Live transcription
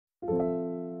Don't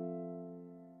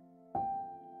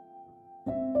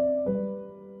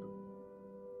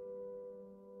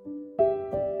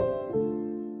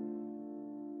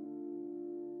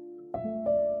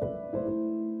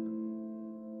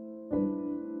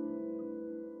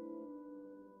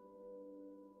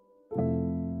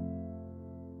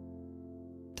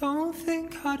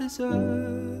think I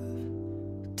deserve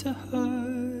to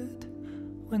hurt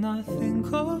when I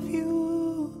think of you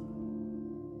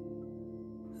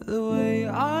the way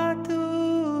I do.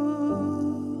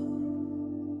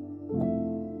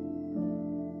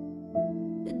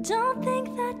 Don't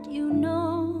think that you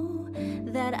know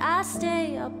that I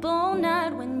stay up all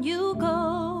night when you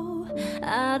go.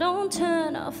 I don't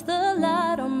turn off the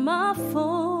light on my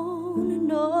phone,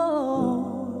 no.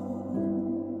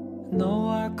 No,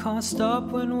 I can't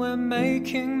stop when we're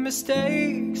making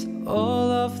mistakes.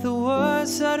 All of the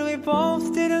words that we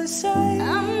both didn't say.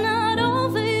 I'm not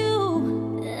over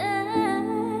you,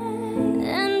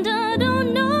 and I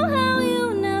don't know how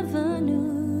you never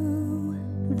knew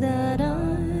that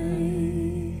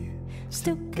I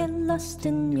still get lost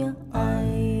in your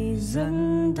eyes,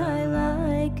 and I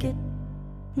like it.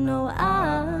 No,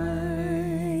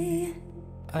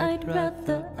 I'd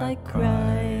rather I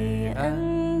cry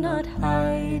and not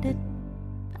hide it.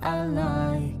 I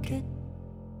like it.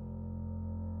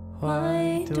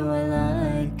 Why do I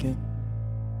like it?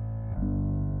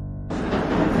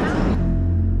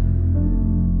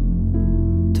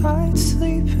 Tired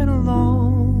sleeping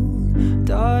alone,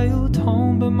 dialed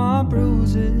home, but my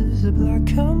bruises are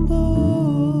black and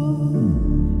blue,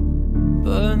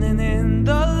 burning in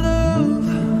the loop.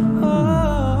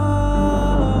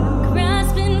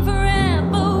 Grasping for air,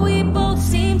 but we both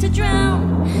seem to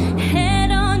drown.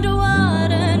 Head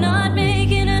underwater, not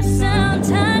making a sound.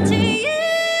 Tied to you.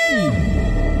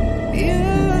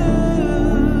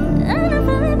 And I'm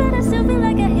falling, but I still feel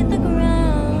like I hit the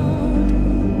ground.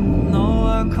 No,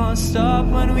 I can't stop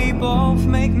when we both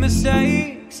make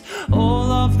mistakes.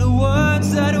 All of the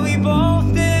words that we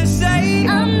both didn't say.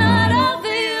 I'm not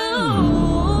over you,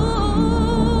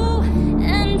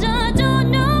 and I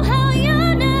don't know how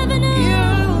you never knew.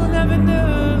 You never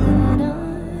knew that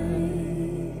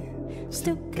I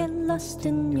still get lost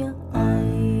in your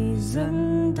eyes,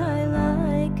 and I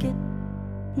like it.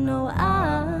 No,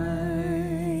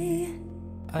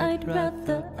 I'd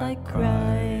rather I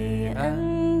cry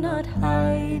and not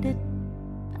hide it.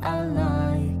 I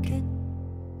like it.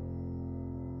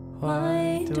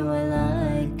 Why do I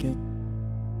like it?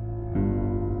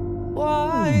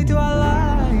 Why do I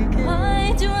like it?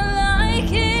 Why do I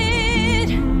like it?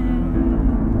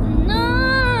 No,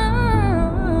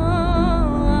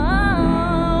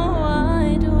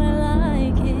 why do I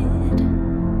like it?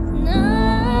 No,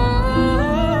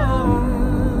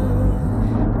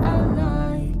 I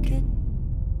like it.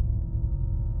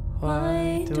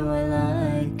 Why do I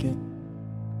like it?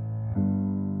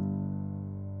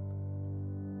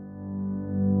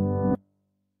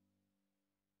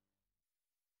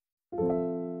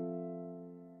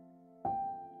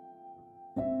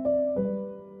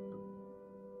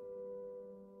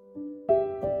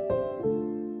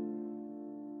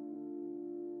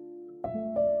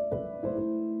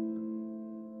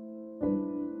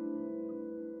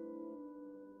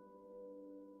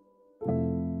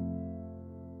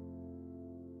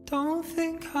 Don't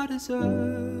think I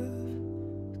deserve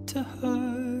to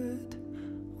hurt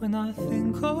when I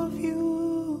think of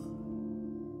you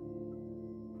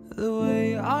the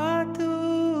way I do.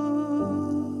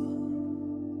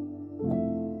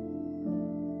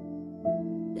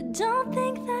 Don't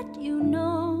think that you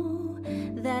know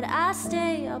that I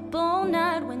stay up all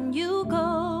night when you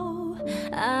go.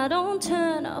 I don't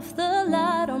turn off the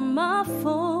light on my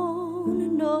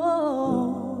phone,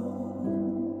 no.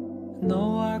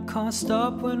 No, I can't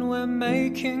stop when we're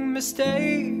making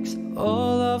mistakes.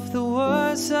 All of the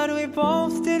words that we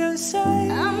both didn't say.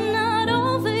 I'm not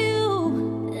over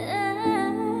you,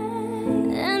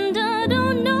 and I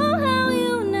don't know how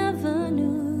you never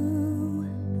knew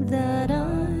that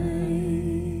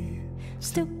I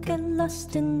still get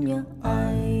lost in your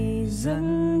eyes,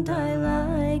 and I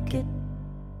like it.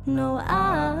 No,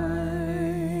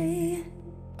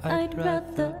 I'd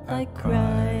rather I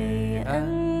cry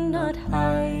and not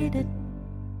hide it.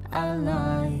 I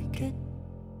like it.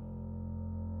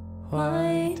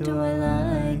 Why do I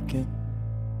like it?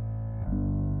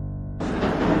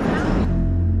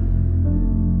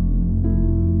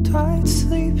 Tired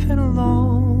sleeping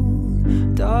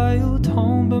alone, dialed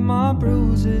home, but my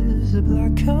bruises are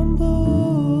black and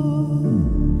blue,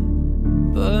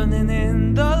 burning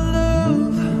in the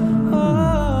loop.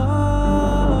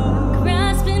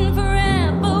 Grasping for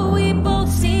air, but we both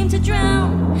seem to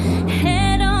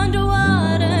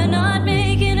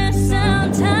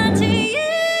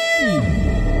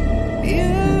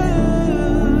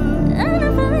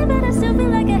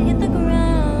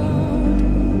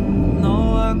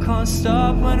can't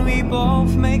stop when we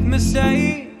both make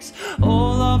mistakes.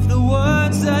 All of the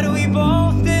words that we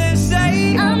both didn't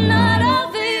say. I'm not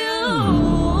over you,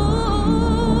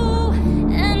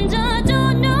 and I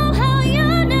don't know how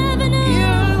you never knew.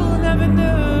 You never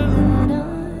knew that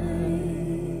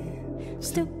I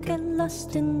still get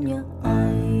lost in your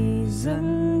eyes,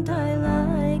 and I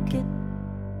like it.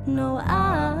 No,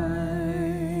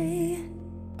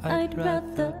 I'd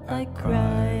rather I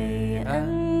cry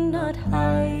and not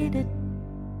hide it.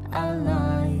 I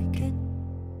like it.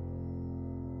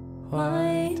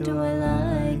 Why do I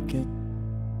like it?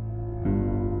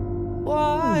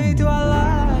 why do I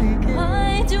like it?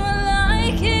 Why do I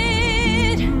like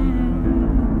it?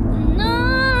 No,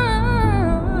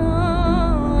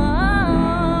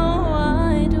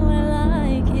 why do I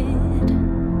like it?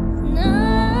 No,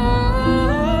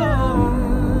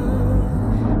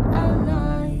 I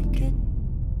like it.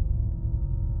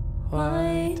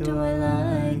 Why do I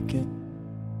like it?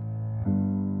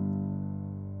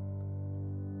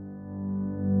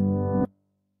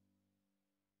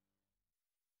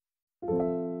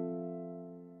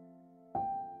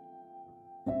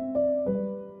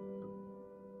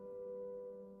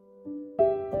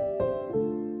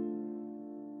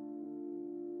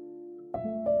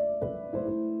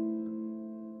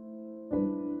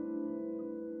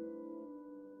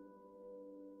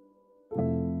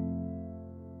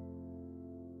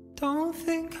 Don't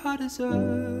think I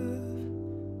deserve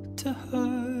to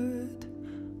hurt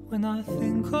when I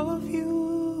think of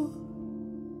you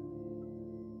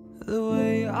the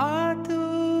way I do.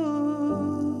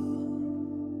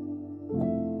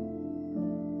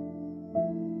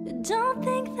 Don't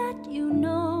think that you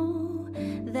know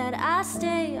that I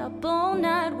stay up all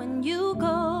night when you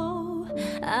go.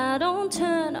 I don't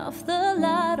turn off the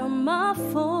light on my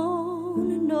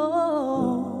phone, no.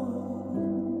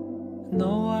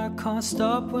 No, I can't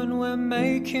stop when we're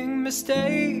making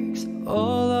mistakes.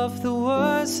 All of the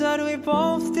words that we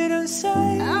both didn't say.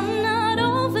 I'm not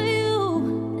over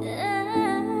you,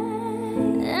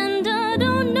 and I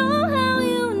don't know how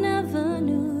you never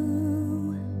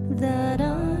knew that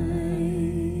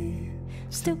I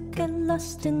still get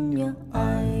lost in your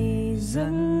eyes,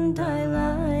 and I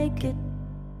like it.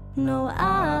 No,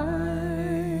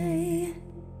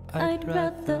 I'd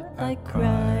rather I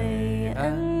cry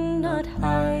and not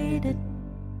hide it.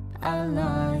 I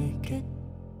like it.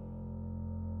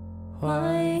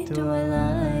 Why do I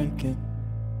like it?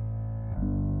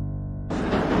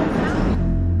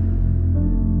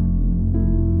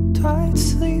 Tired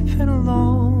sleeping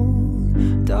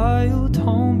alone, dialed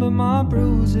home, but my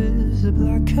bruises are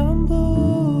black and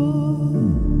blue,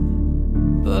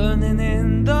 burning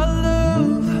in the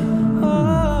loop.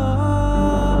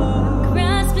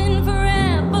 Grasping for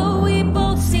air, but we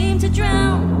both seem to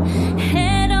drown.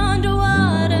 Head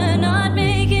underwater, not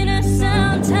making a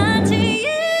sound. Tied to you.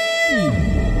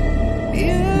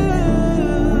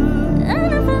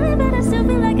 And I'm falling, but I still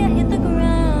feel like I hit the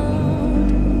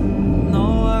ground.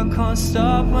 No, I can't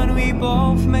stop when we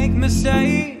both make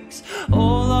mistakes.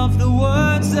 All of the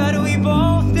words that we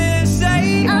both didn't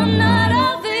say. I'm not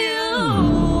over you,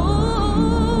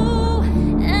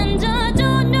 and I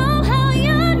don't know how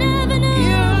you never knew.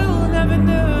 You never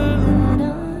knew that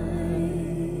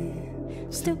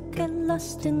I still get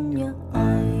lost in your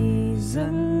eyes,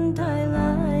 and I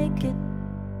like it.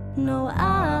 No,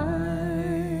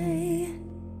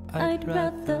 I'd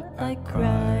rather I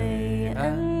cry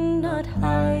and not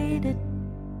hide it.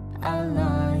 I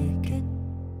like it.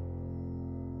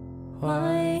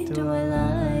 Why do I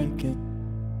like it?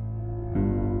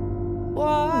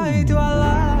 why do I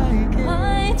like it?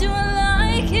 Why do I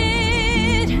like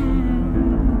it?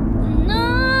 No,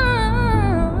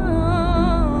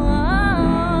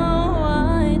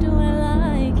 why do I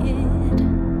like it?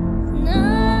 No,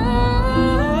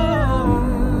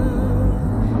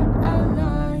 I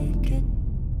like it.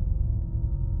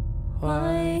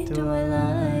 Why do I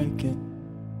like it?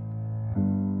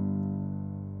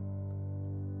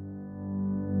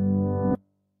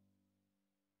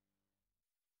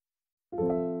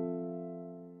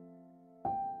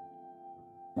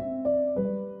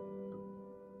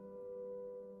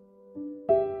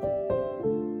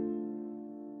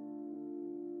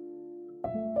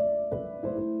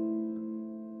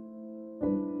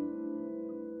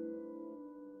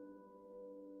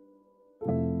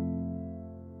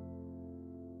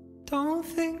 Don't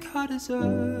think I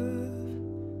deserve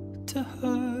to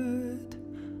hurt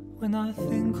when I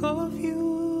think of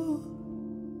you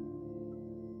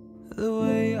the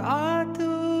way I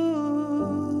do.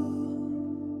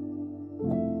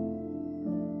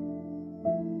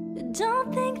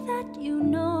 Don't think that you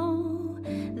know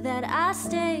that I I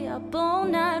stay up all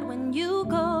night when you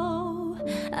go.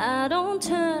 I don't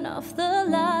turn off the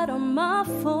light on my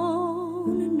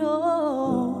phone, no.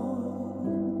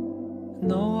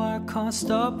 No, I can't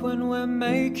stop when we're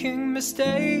making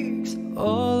mistakes.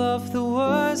 All of the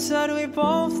words that we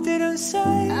both didn't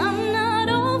say. I'm not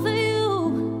over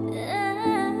you,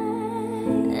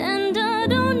 and I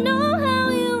don't know how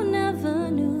you never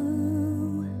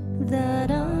knew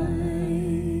that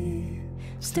I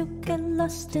still get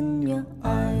lost in your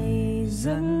eyes,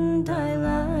 and I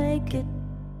like it.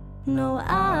 No,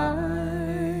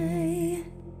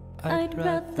 I'd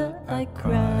rather I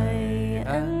cry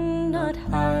and not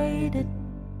hide it.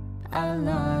 I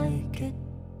like it.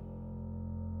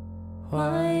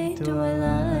 Why do I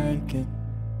like it?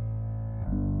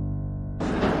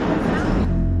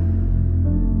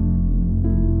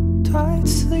 Tired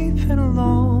sleeping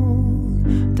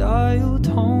alone, dialed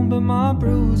home, but my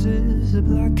bruises are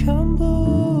black and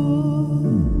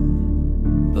blue,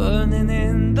 burning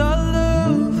in the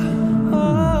loop.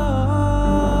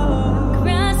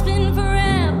 Grasping for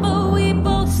air, but we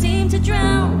both seem to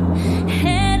drown.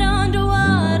 Head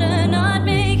underwater, not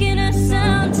making a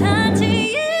sound. Tied to you.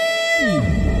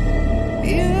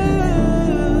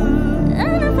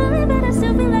 And I'm falling, but I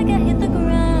still feel like I hit the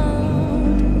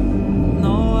ground.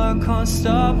 No, I can't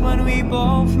stop when we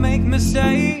both make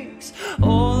mistakes.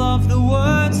 All of the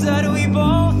words that we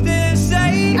both didn't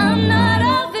say. I'm not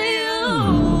over you,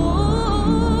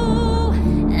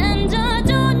 and I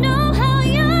don't know how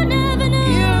you never knew.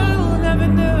 You never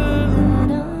knew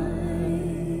that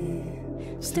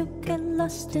I still get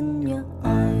lost in your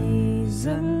eyes,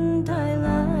 and I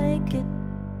like it.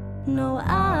 No,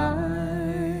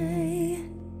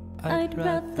 I'd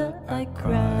rather I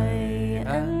cry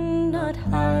and not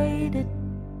hide it.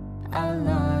 I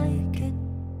like it.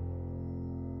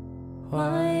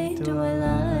 Why do I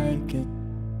like it?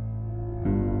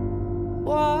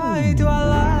 Why do I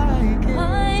like it?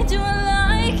 Why do I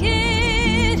like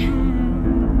it?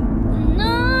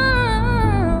 No,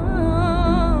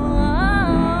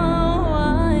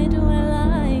 why do I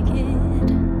like it?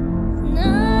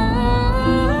 No,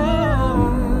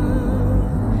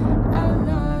 I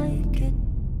like it.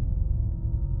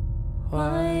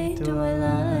 Why do I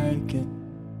like it?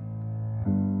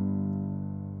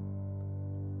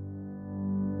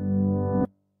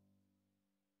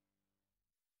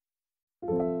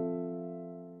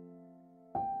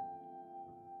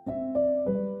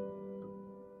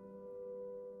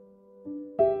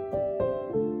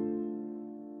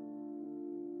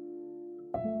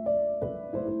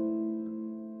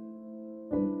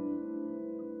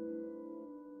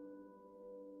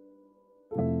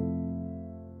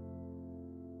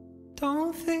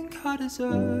 Don't think I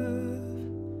deserve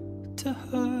to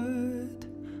hurt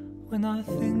when I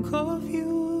think of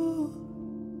you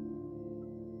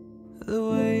the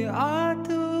way I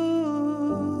do.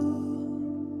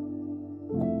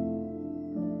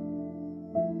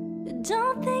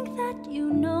 Don't think that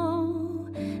you know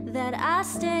that I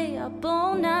stay up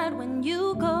all night when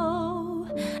you go.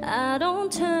 I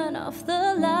don't turn off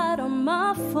the light on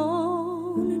my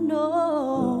phone,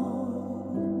 no.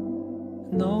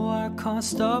 No, I can't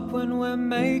stop when we're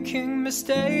making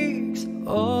mistakes.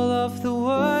 All of the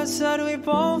words that we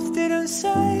both didn't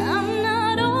say. I'm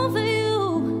not over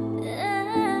you,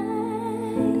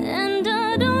 and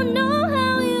I don't know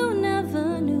how you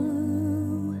never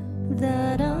knew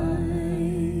that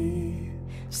I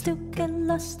still get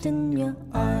lost in your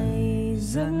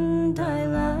eyes, and I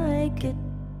like it.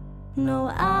 No,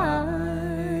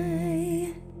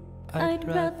 I'd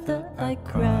rather I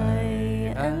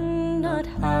cry and not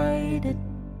hide it.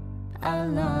 I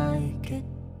like it.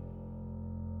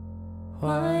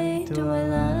 Why do I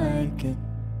like it?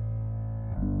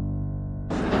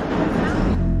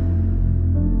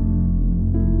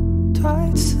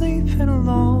 Tired sleeping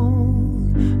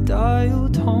alone,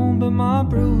 dialed home, but my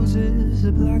bruises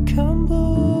are black and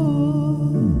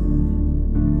blue,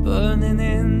 burning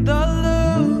in the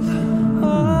loop.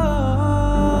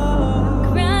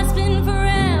 Grasping for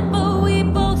air, but we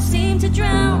both seem to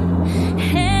drown.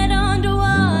 Head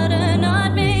underwater,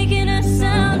 not making a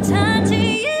sound. Tied to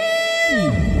you.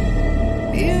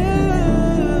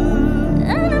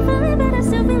 And I'm falling, but I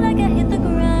still feel like I hit the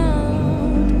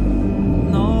ground.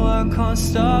 No, I can't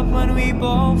stop when we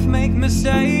both make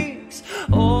mistakes.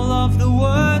 All of the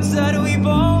words that we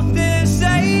both didn't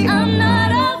say. I'm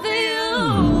not over you,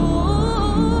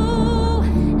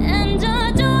 and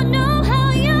I don't know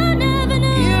how you never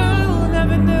knew. You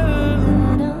never knew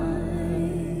that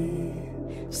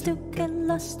I still get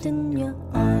lost in your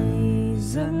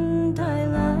eyes, and I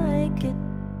like it.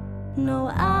 No,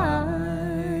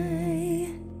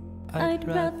 I'd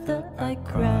rather I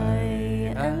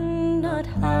cry and not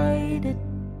hide it.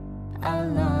 I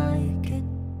like it.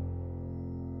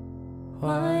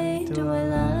 Why do I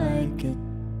like it?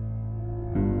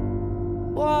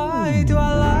 Why do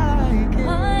I like it?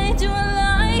 Why do I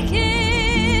like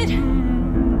it?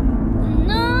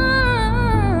 No,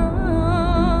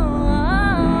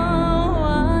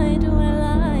 why do I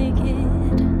like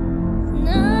it?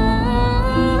 No,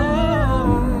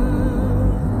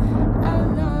 I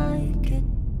like it.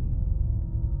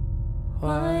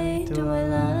 Why do I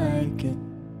like it?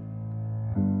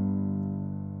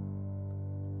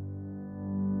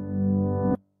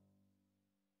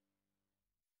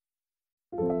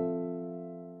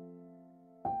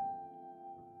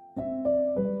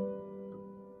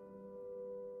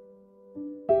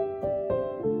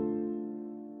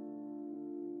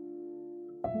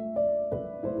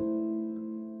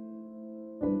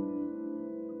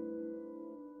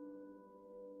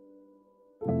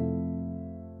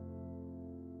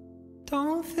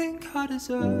 Don't think I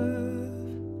deserve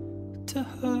to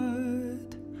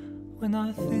hurt when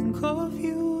I think of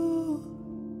you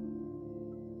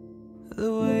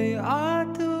the way I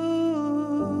do.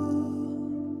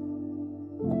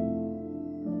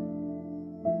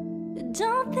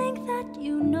 Don't think that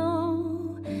you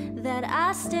know that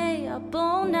I stay up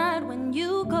all night when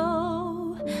you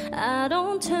go. I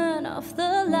don't turn off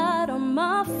the light on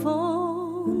my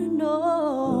phone,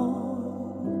 no.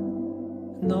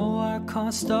 No, I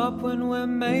can't stop when we're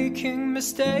making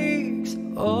mistakes.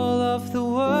 All of the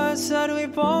words that we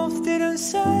both didn't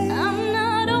say. I'm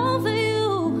not over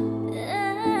you,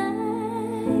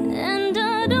 and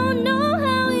I don't know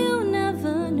how you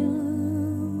never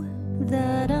knew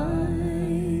that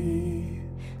I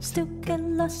still get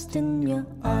lost in your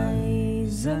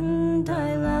eyes, and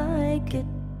I like it.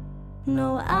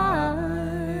 No,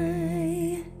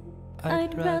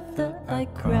 I'd rather I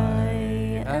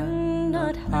cry and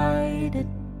not hide it.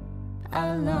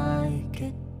 I like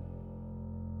it.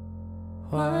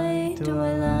 Why do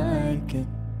I like it?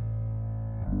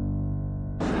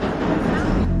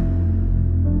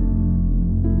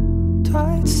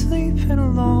 Tired sleeping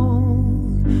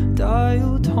alone,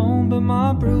 dialed home, but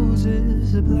my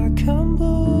bruises are black and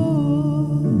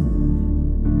blue,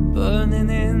 burning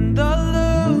in the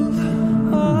loop.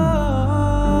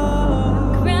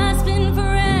 Grasping for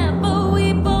air, but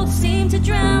we both seem to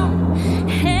drown.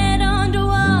 Head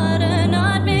underwater,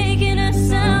 not making a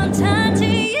sound. Tied to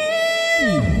you.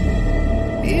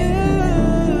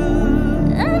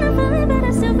 And I'm falling, but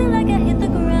I still feel like I hit the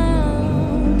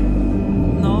ground.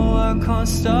 No, I can't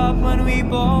stop when we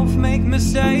both make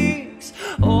mistakes.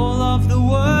 All of the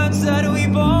words that we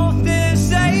both didn't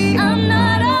say. I'm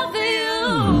not over you,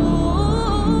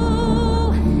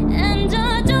 and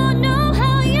I don't know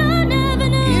how you never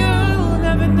knew. You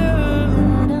never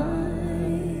knew that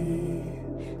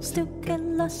I still get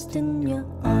lost in your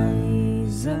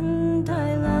eyes, and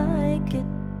I like it.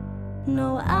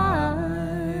 No,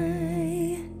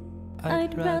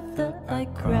 I'd rather I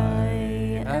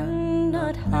cry and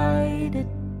not hide it.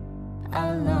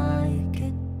 I like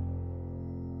it.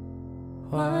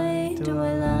 Why do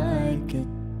I like it?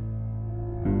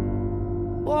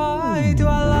 Why do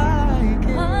I like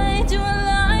it? Why do I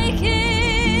like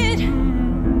it?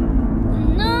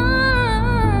 No,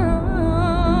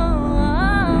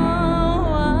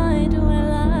 why do I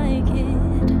like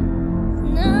it?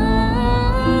 No,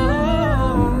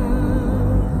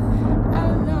 I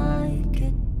like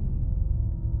it.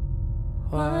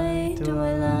 Why do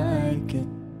I like it?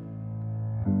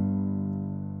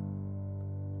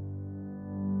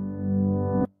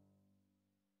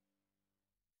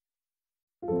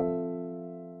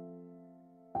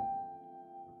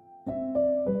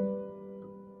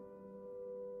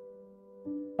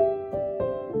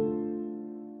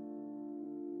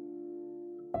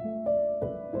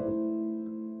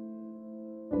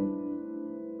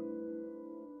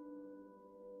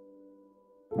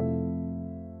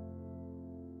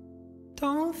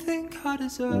 Don't think I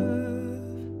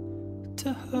deserve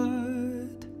to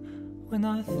hurt when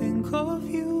I think of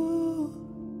you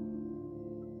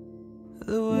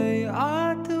the way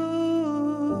I do.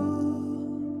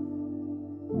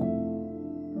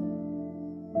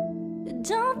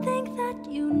 Don't think that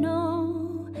you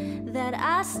know that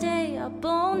I stay up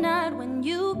all night when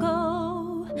you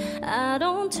go. I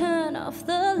don't turn off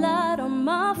the light on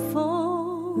my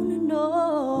phone,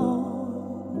 no.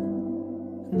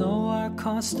 No, I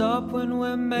can't stop when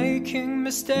we're making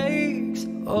mistakes.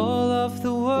 All of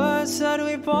the words that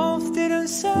we both didn't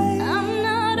say. I'm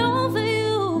not over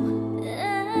you,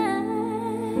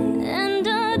 and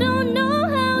I don't know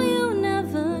how you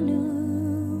never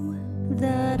knew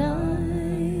that I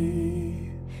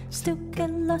still get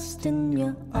lost in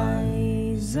your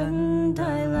eyes, and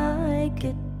I like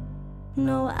it.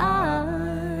 No,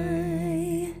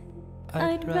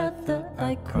 I'd rather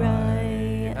I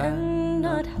cry and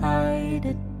not hide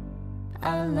it.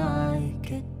 I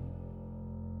like it.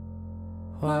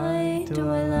 Why do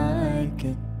I like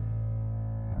it?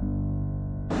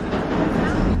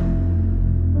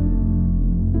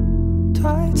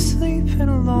 Tired sleeping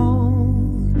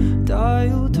alone,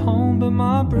 dialed home, but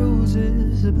my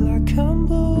bruises are black and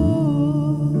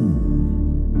blue,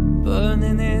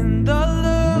 burning in the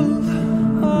loop.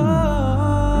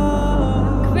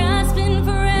 Oh. Grasping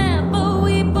for air, but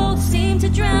we both seem to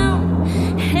drown.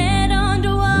 Head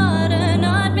underwater,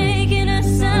 not making a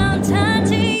sound. Tied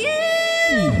to you.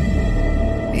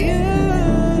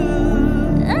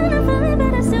 And I'm feeling,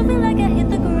 but I still feel like I hit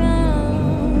the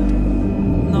ground.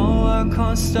 No, I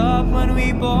can't stop when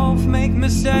we both make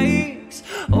mistakes.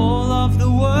 All of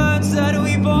the words that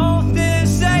we both didn't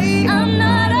say. I'm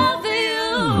not over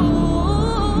you,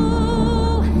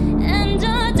 and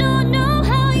I don't know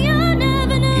how you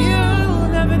never knew. You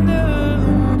never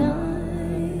knew. But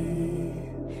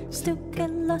I still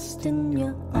get lost in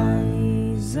your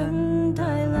eyes, and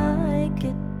I like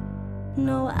it.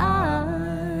 No,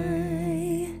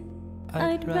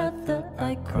 I'd rather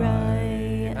I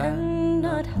cry and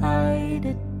not hide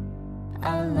it.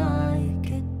 I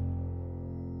like it.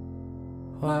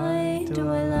 Why do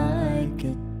I like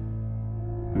it?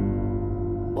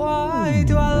 Why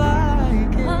do I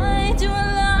like it? Why do I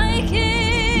like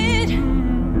it?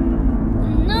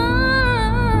 No,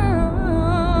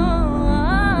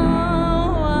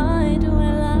 why do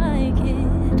I like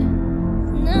it?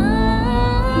 No,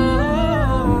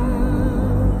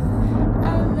 I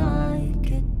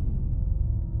like it.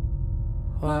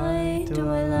 Why do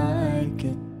I like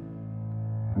it?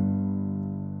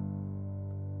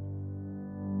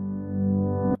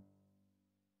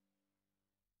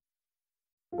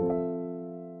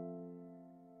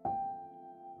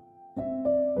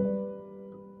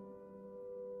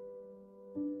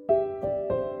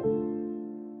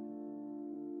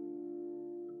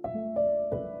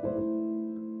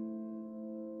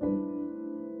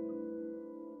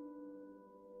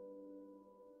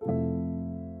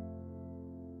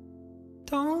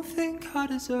 Don't think I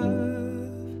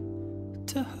deserve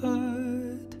to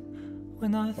hurt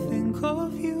when I think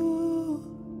of you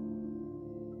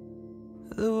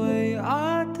the way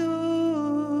I do.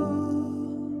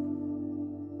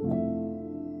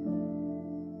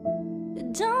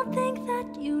 Don't think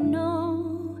that you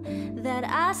know that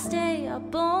I stay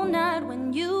up all night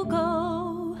when you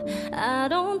go. I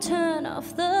don't turn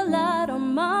off the light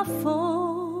on my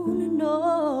phone,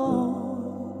 no.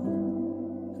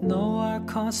 No, I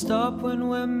can't stop when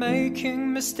we're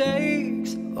making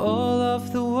mistakes. All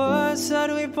of the words that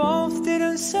we both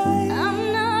didn't say.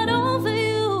 I'm not over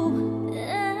you,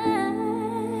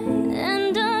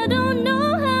 and I don't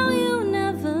know how you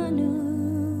never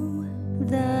knew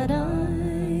that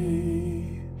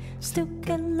I still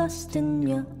get lost in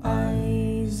your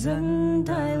eyes, and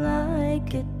I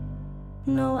like it.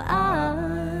 No,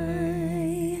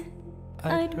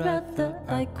 I'd rather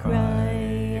I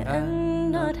cry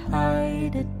and not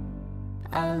hide it.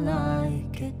 I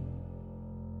like it.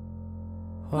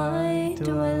 Why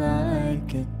do I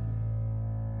like it?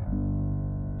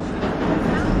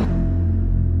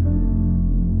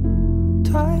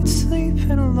 Tired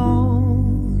sleeping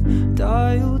alone,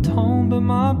 dialed home, but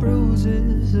my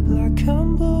bruises are black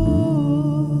and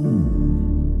blue,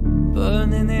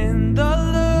 burning in the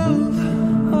loop.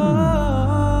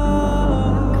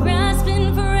 Oh.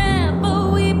 Grasping for air,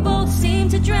 but we both seem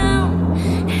to drown.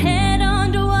 Head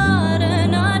underwater,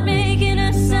 not making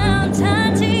a sound.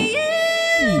 Tied to you.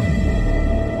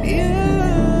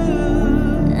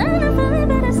 And I'm feeling,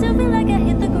 but I still feel like I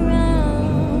hit the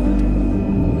ground.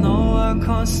 No, I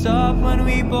can't stop when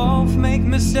we both make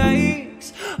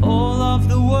mistakes. All of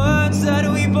the words that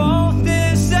we both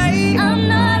didn't say. I'm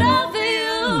not over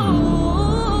you,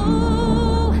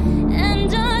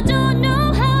 and I don't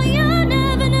know how you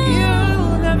never knew.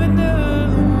 You never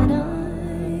knew. But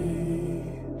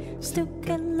I still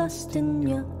get lost in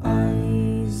your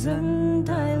eyes, and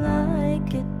I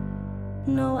like it.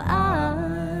 No,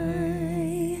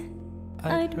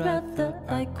 I'd rather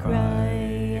I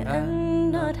cry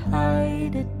and not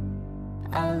hide it.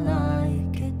 I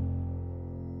like it.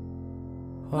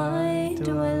 Why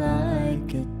do I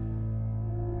like it?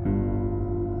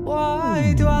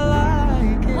 Why do I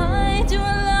like it? Why do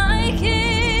I like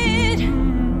it?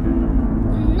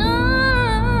 No,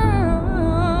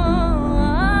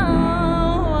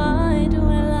 why do I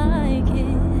like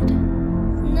it?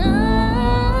 No,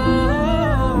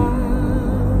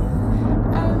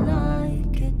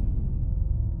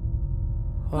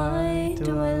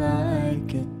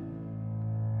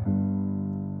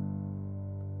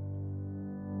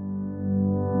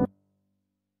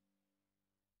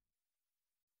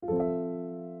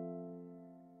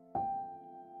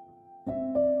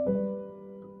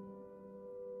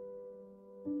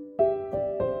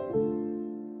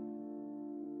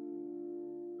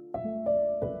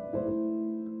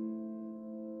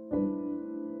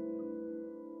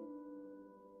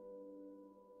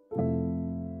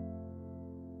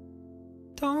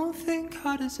 Don't think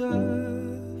I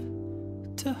deserve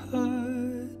to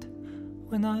hurt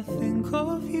when I think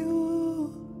of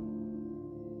you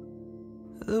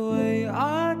the way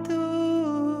I do.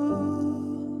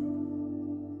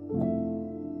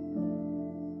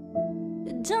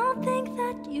 Don't think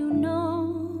that you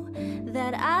know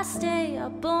that I stay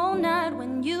up all night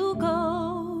when you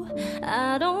go.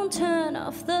 I don't turn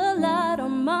off the light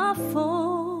on my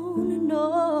phone,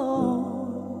 no.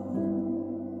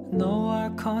 No, I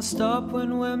can't stop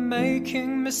when we're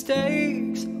making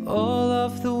mistakes. All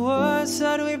of the words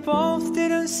that we both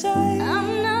didn't say.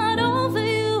 I'm not over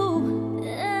you,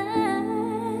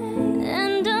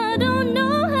 and I don't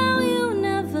know how you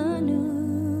never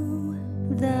knew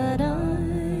that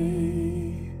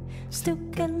I still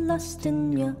get lost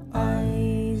in your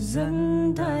eyes,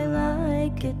 and I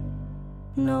like it.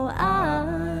 No,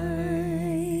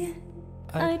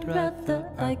 I'd rather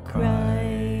I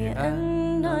cry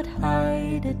and not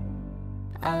hide it.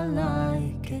 I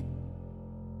like it.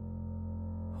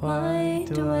 Why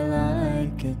do I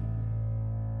like it?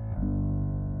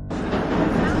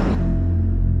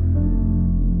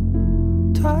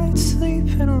 Tired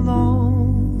sleeping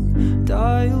alone,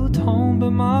 dialed home,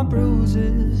 but my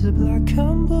bruises are black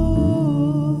and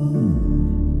blue,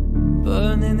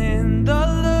 burning in the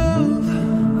loop.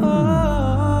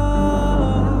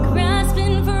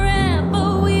 Grasping for air,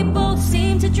 but we both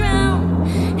seem to drown.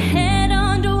 Head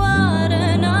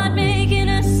underwater, not making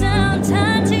a sound.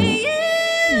 Tied to you.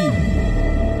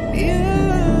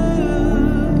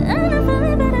 And I'm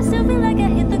feeling, but I still feel like I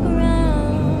hit the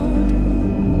ground.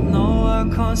 No, I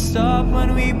can't stop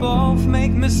when we both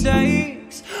make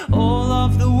mistakes. All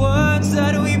of the words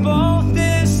that we both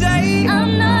didn't say.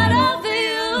 I'm not over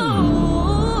you,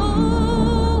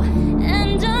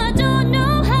 and I don't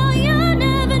know how you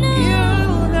never knew. You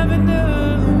never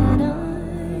knew that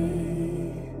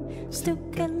I still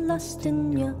get lost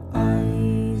in your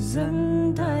eyes,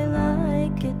 and I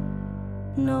like it.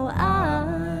 No,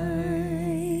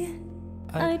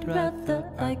 I'd rather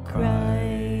I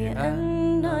cry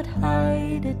and not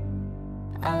hide it.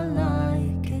 I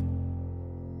like it.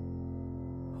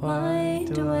 Why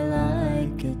do I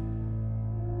like it?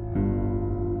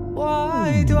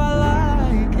 why do I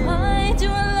like it? Why do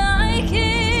I like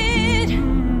it?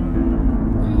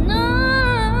 No,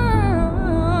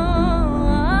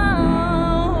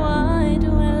 why do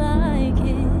I like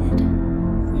it?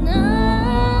 No,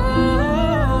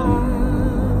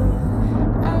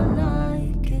 I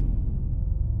like it.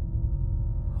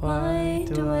 Why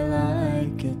do I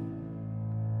like it?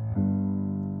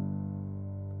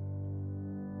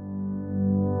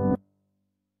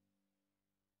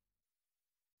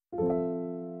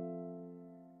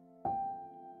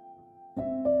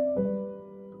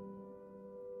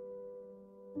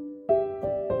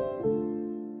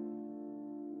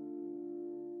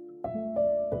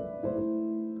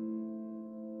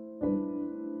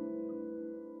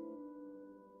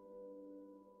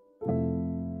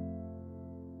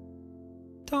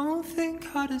 Don't think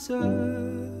I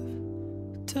deserve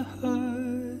to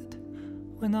hurt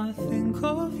when I think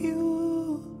of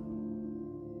you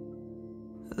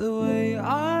the way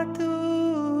I do.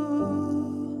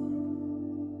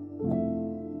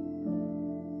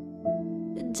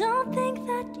 Don't think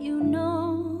that you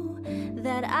know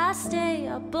that I stay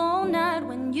up all night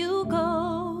when you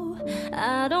go.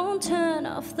 I don't turn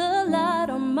off the light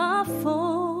on my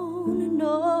phone,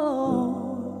 no.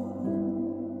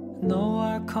 No,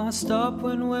 I can't stop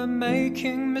when we're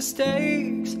making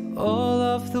mistakes. All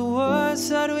of the words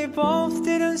that we both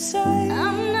didn't say.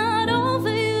 I'm not over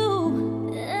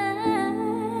you,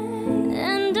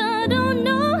 and I don't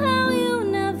know how you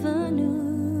never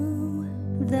knew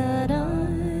that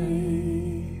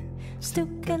I still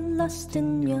get lost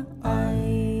in your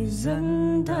eyes,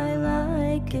 and I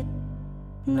like it.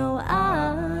 No,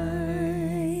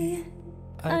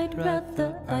 I'd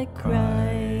rather I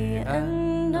cry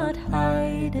and not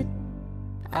hide it.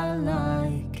 I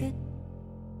like it.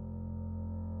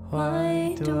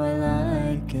 Why do I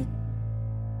like it?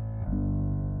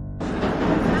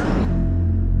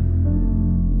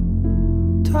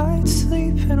 Tired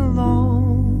sleeping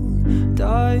alone,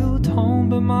 dialed home,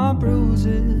 but my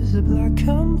bruises are black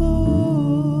and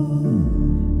blue,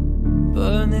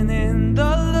 burning in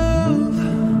the loop.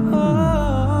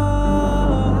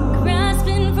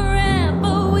 Grasping for air,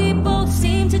 but we both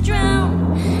seem to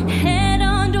drown. Head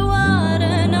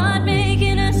underwater, not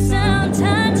making a sound.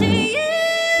 Tied to you.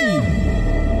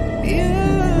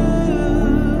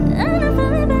 And I'm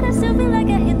feeling, but I still feel like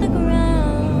I hit the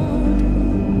ground.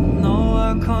 No,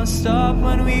 I can't stop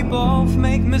when we both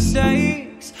make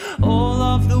mistakes. All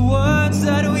of the words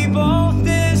that we both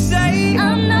didn't say. say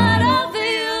I'm not over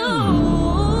you,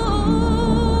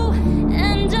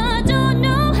 and I don't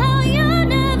know how you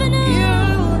never knew.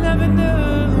 You never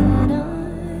knew that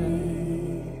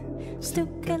I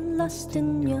still get lost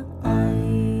in your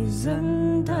eyes,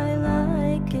 and I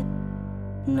like it.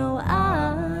 No,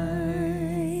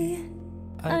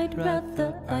 I'd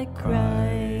rather I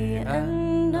cry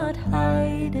and not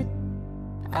hide it.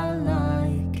 I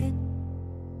like it.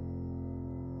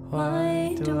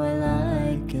 Why do I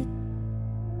like it?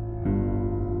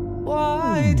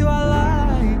 Why do I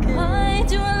like it? Why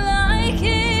do I like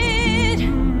it?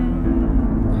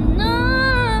 No,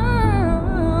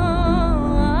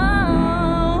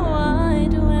 why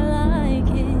do I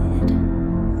like it?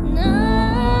 No,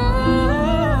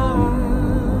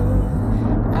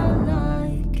 I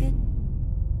like it.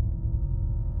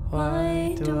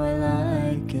 Why do I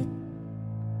like it?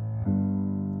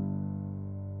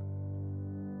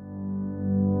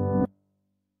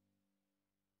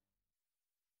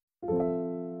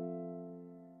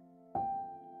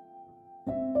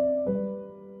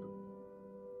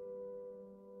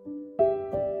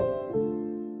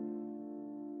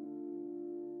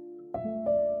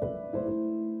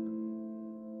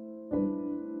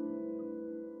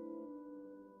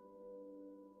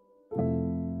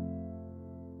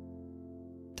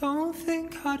 Don't think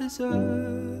I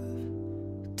deserve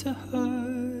to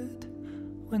hurt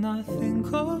when I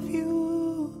think of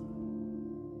you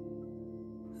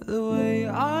the way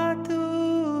I do.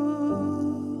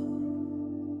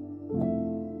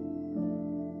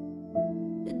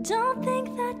 Don't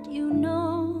think that you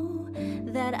know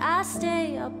that I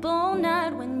stay up all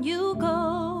night when you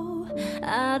go.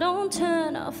 I don't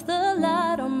turn off the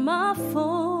light on my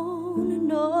phone,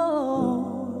 no.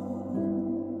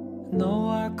 No,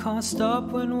 I can't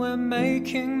stop when we're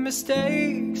making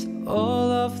mistakes.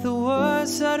 All of the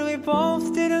words that we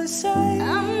both didn't say.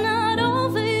 I'm not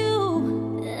over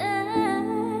you,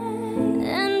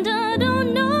 and I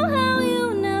don't know how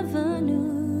you never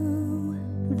knew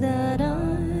that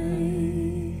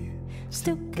I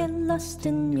still get lost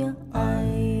in your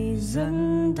eyes,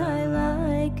 and I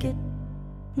like it.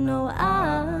 No,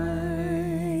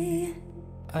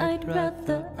 I'd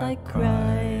rather I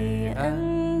cry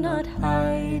and not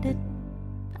hide it.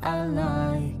 I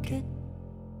like it.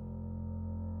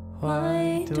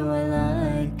 Why do I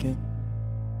like it?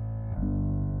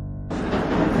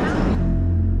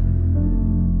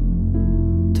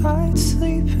 Tired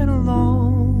sleeping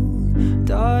alone,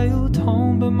 dialed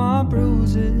home, but my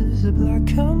bruises are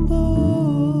black and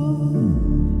blue,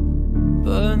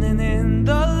 burning in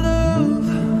the loop.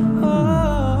 Oh.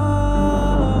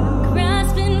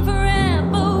 Grasping for air,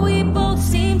 but we both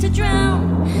seem to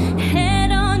drown.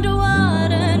 Head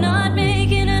underwater, not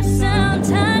making a sound.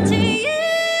 Tied to you.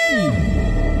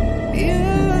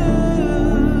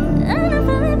 And I'm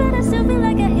feeling, but I still feel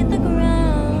like I hit the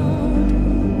ground.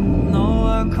 No,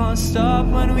 I can't stop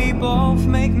when we both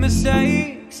make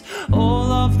mistakes.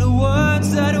 All of the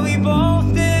words that we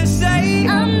both didn't say.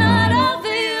 I'm not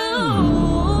over you,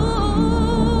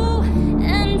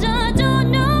 and I don't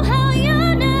know how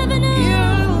you never knew. You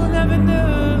never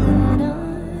knew that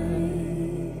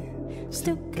I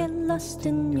still get lost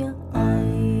in your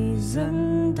eyes,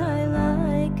 and I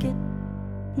like it.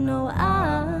 No,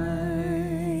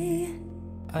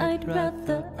 I'd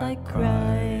rather I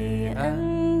cry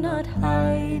and not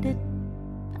hide it.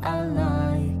 I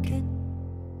like it.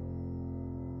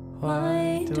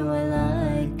 Why do I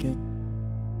like it?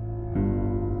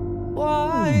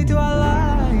 Why do I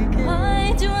like it?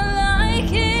 Why do I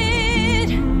like it?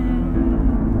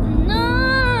 No,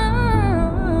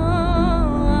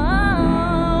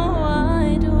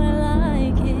 why do I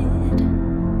like it?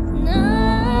 No,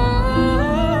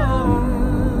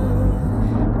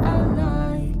 I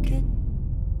like it.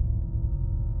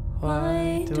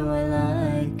 Why do I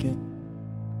like it?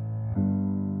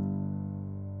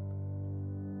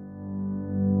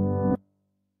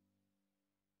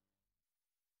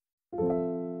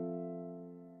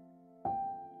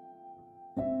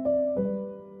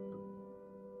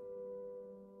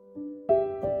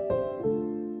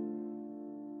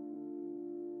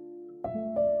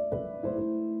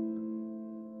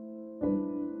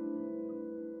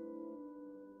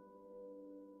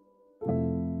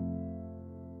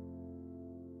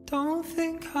 Don't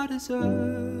think I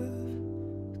deserve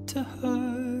to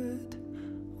hurt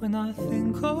when I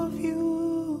think of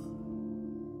you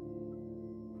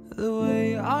the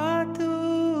way I do.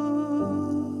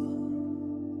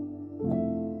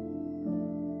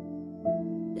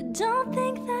 Don't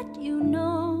think that you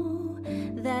know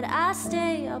that I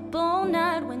stay up all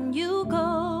night when you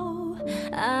go.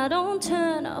 I don't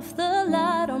turn off the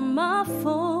light on my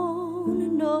phone,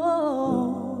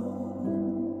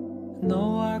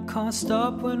 No, I can't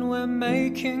stop when we're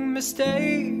making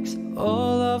mistakes.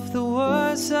 All of the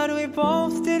words that we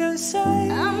both didn't say.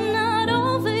 I'm not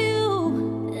over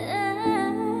you,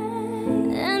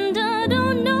 and I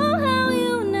don't know how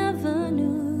you never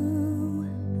knew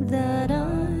that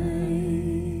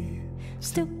I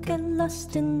still get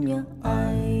lost in your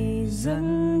eyes,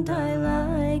 and I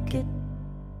like it.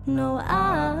 No,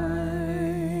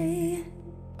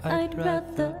 I'd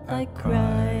rather I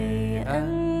cry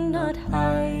and not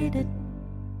hide it.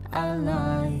 I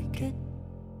like it.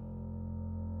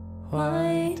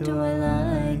 Why do I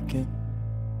like it?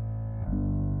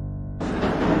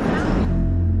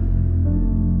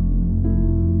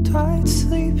 Tired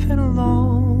sleeping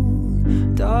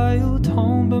alone, dialed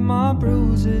home, but my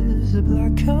bruises are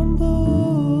black and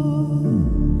blue,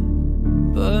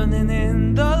 burning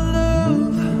in the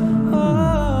loop.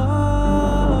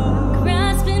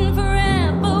 Grasping for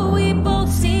air, but we both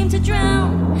seem to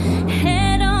drown.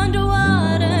 Head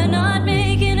underwater, not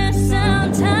making a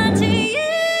sound. Tied to you.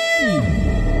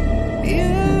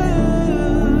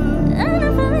 And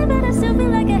I'm feeling, but I still feel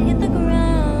like I hit the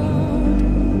ground.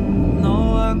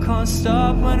 No, I can't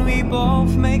stop when we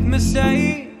both make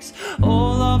mistakes.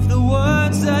 All of the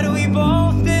words that we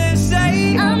both didn't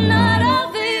say. I'm not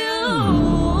over you,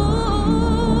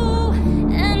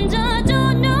 and I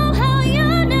don't know how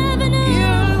you never knew.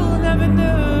 You never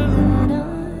knew. But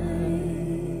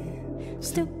I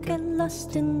still get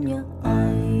lost in your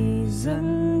eyes,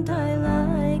 and I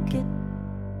like it.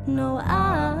 No,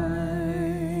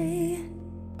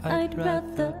 I'd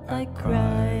rather I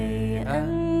cry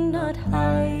and not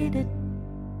hide it.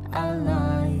 I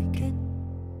like it.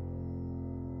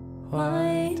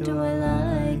 Why do I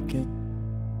like it?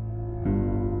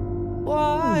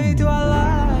 Why do I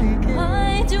like it?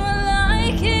 Why do I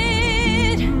like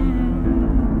it?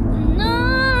 No,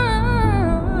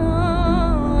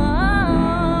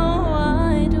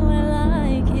 why do I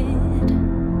like it?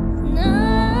 No,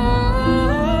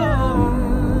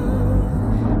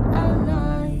 I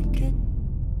like it.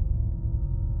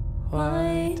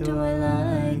 Why do I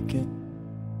like it?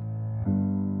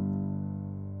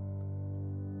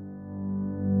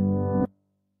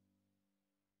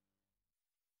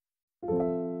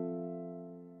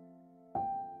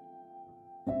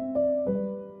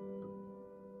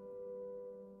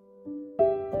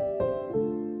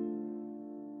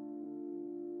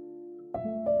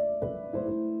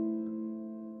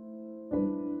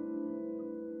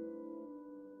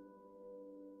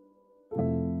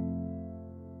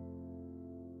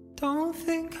 Don't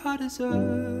think I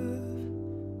deserve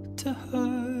to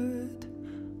hurt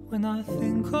when I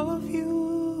think of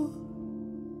you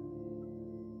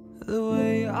the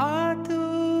way I do.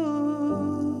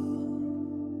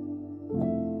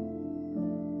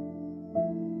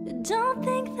 Don't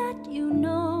think that you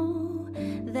know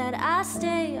that I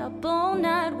stay up all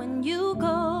night when you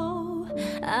go.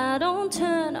 I don't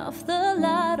turn off the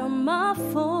light on my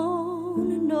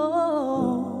phone,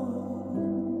 no.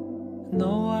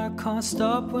 No, I can't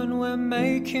stop when we're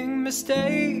making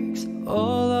mistakes.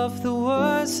 All of the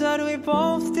words that we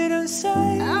both didn't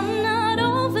say. I'm not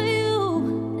over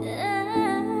you,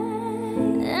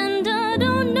 and I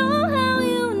don't know how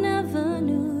you never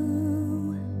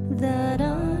knew that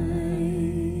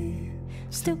I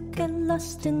still get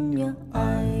lost in your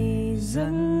eyes,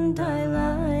 and I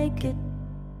like it.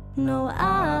 No,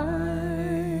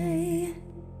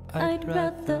 I'd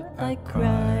rather I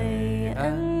cry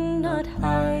and not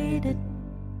hide it.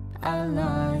 I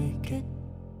like it.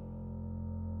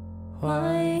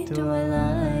 Why do I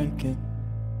like it?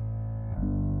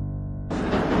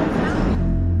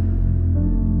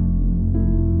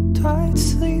 Tired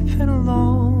sleeping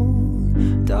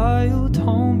alone, dialed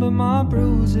home, but my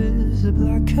bruises are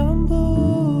black and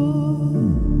blue,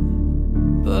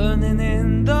 burning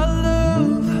in the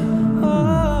loop.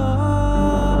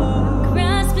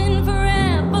 Grasping for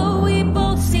air, but we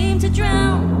both seem to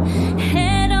drown.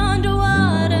 Head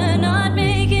underwater, not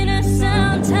making a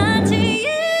sound. Tied to you.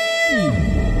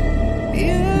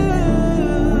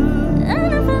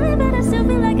 And I'm feeling, but I still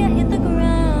feel like I hit the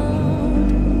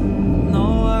ground.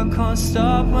 No, I can't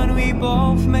stop when we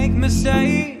both make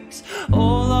mistakes.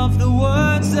 All of the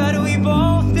words that we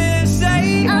both didn't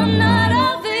say. I'm not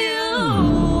over you,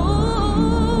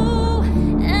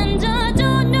 and I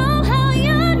don't know how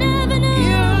you never knew.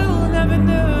 You never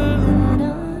knew. But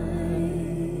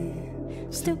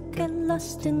I still get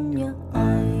lost in your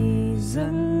eyes,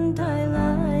 and I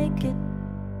like it.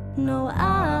 No,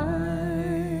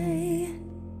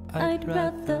 I'd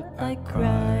rather I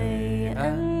cry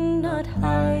and not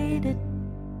hide it.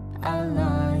 I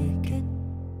like it.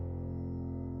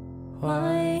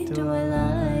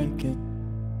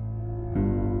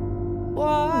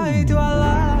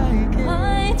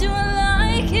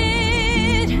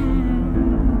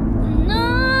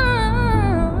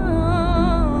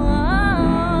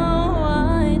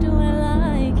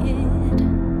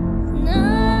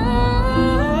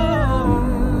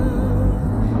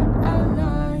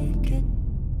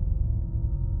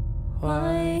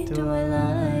 Why do I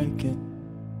like it?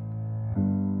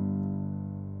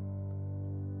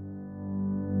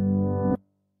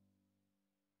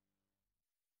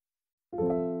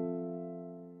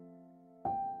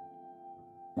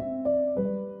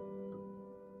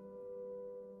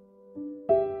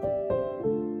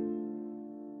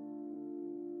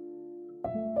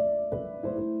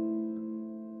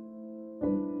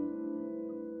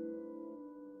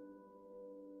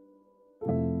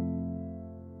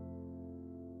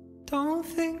 Don't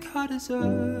think I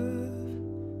deserve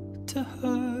to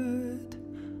hurt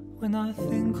when I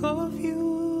think of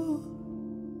you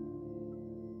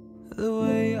the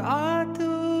way I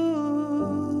do.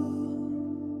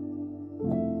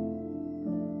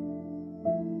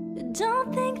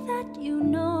 Don't think that you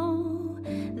know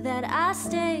that I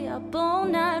stay up all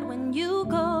night when you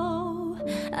go.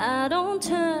 I don't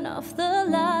turn off the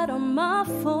light on my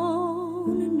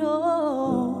phone,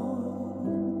 no.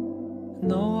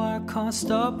 No, I can't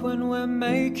stop when we're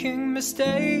making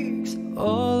mistakes.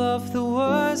 All of the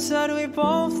words that we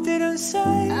both didn't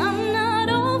say. I'm not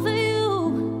over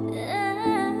you,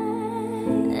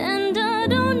 and I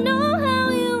don't know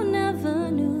how you never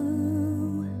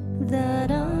knew that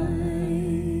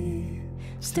I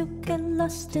still get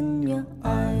lost in your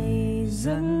eyes,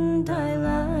 and I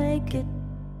like it.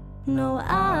 No,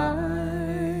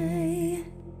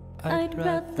 I'd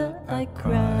rather I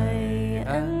cry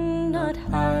and not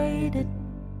hide it.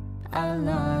 I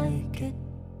like it.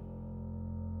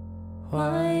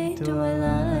 Why do I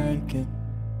like it?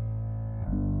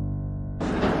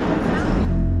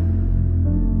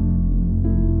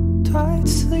 Tired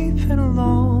sleeping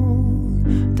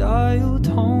alone, dialed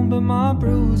home, but my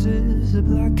bruises are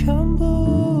black and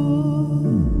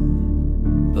blue,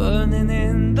 burning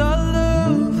in the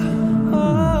loop.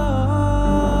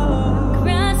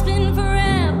 Grasping for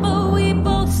air, but we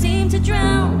both seem to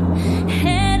drown.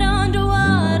 Head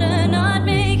underwater, not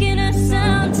making a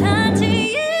sound. Tied to you.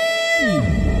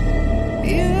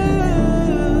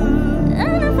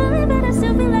 And I'm feeling, but I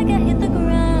still feel like I hit the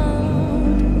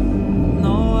ground.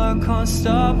 No, I can't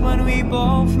stop when we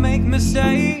both make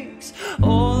mistakes.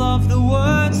 All of the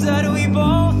words that we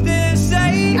both didn't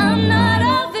say. I'm not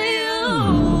over you,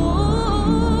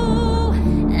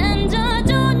 and I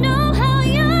don't know how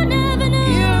you never knew.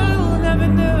 You never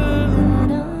knew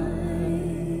that I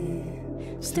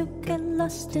still get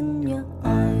lost in your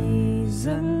eyes,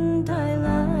 and I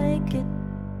like it.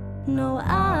 No,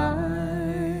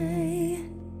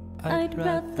 I'd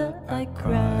rather I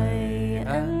cry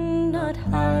and not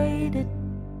hide it.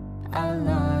 I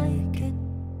like it.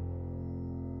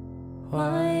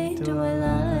 Why do I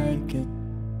like it?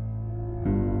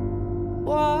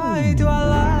 Why do I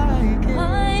like it?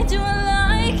 Why do I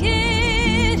like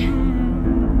it?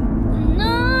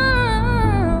 No,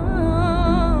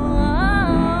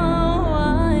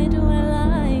 why do I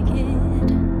like it?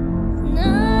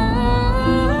 No,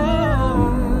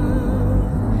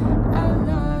 I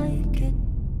like it.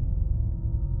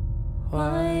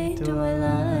 Why do I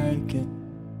like it?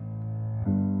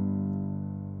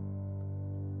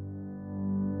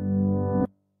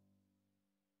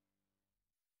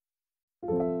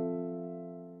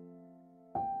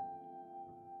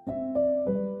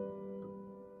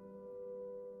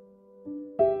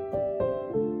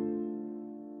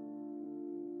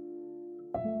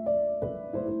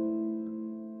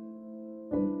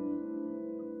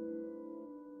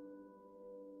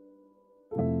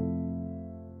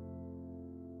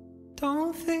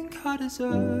 Don't think I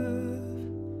deserve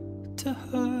to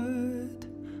hurt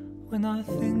when I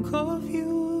think of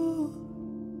you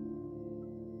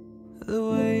the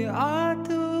way I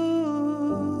do.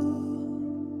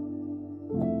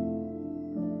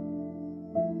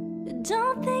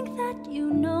 Don't think that you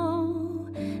know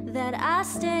that I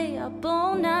stay up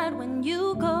all night when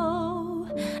you go.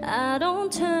 I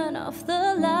don't turn off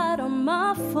the light on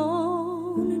my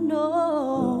phone, no.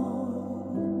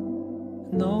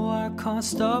 No, I can't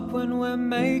stop when we're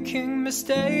making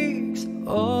mistakes.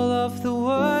 All of the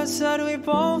words that we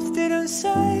both didn't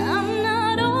say. I'm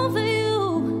not over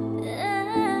you,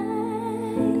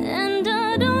 and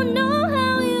I don't know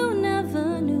how you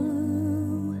never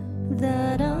knew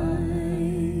that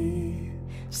I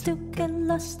still get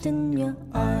lost in your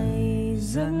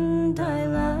eyes, and I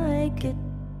like it.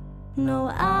 No,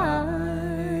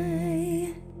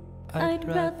 I'd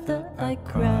rather I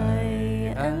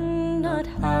cry and not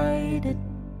hide it.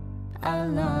 I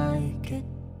like it.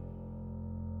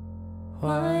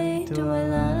 Why do I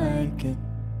like it?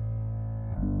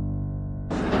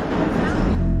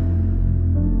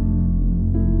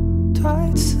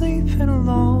 Tired sleeping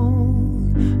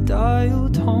alone,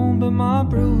 dialed home, but my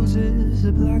bruises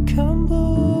are black and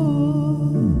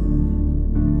blue,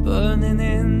 burning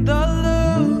in the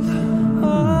loop.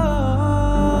 Oh.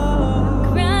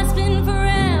 Grasping for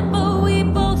air, but we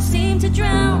both seem to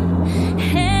drown.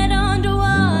 Head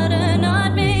underwater,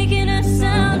 not making a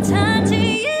sound. Tied to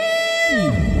you.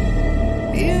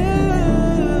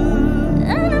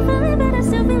 And I feel it, but I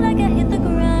still feel like I hit the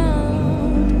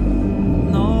ground.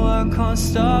 No, I can't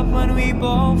stop when we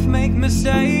both make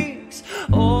mistakes.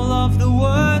 All of the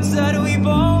words that we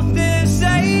both didn't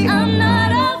say. I'm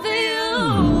not over you,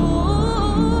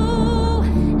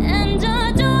 and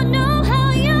I don't know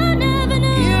how you never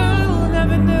knew. You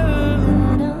never knew.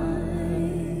 But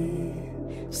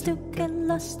I still get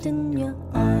lost in your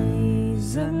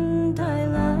eyes, and I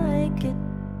like it.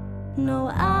 No,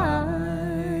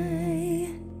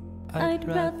 I'd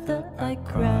rather I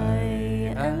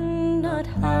cry and not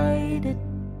hide it.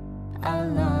 I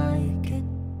like it.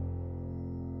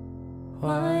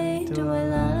 Why do I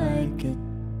like it?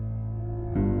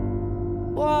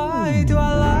 Why do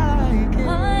I like it?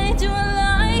 Why do I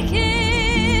like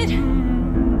it?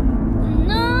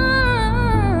 No,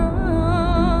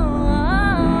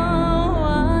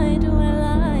 why do I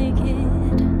like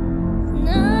it?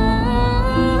 No,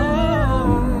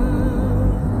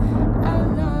 I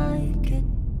like it.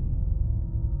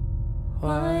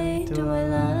 Why do I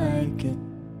like it?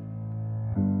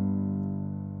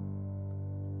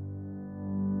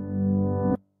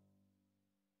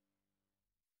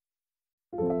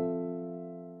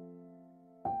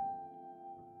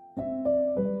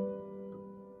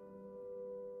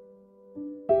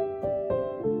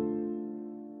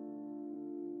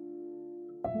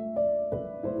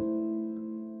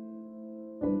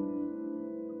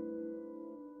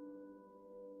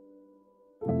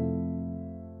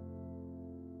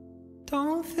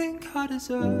 Don't think I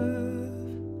deserve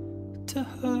to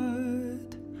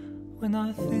hurt when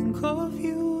I think of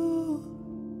you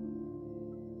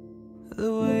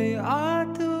the way I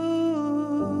do.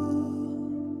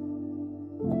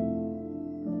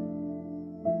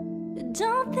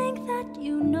 Don't think that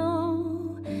you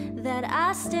know that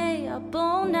I stay up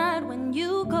all night when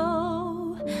you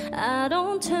go. I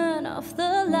don't turn off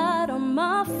the light on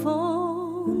my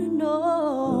phone, no.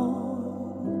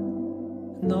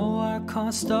 No, I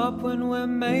can't stop when we're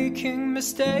making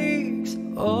mistakes.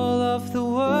 All of the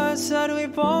words that we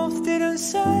both didn't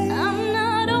say. I'm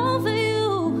not over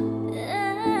you,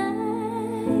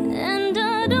 and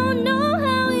I don't know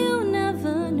how you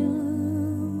never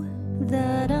knew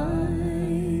that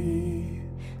I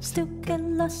still get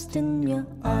lost in your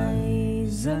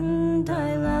eyes, and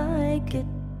I like it.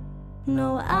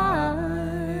 No,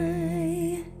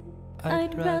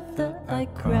 I'd rather I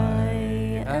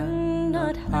cry and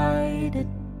not hide it.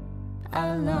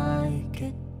 I like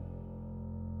it.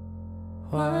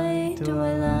 Why do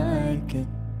I like it?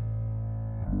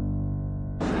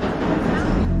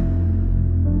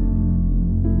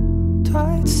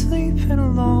 Tired sleeping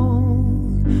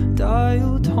alone,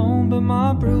 dialed home, but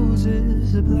my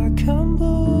bruises are black and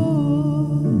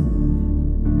blue,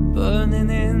 burning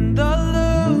in the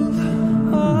loop.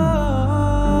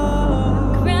 Oh.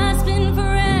 Grasping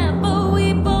for air, but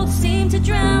we both seem to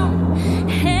drown.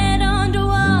 Head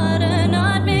underwater,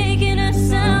 not making a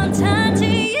sound. Tied to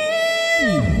you.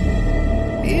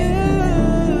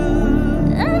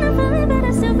 And I feel it, but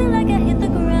I still feel like I hit the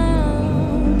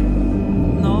ground.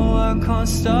 No, I can't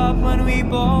stop when we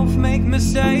both make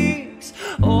mistakes.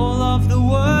 All of the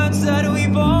words that we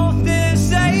both didn't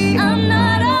say. I'm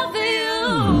not over you,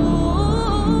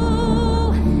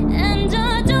 and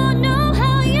I don't know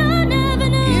how you never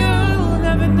knew. You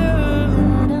never knew.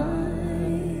 But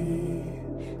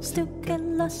I still get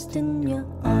lost in your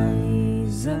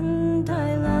eyes, and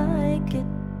I like it.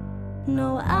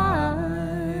 No,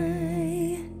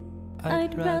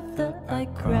 I'd rather I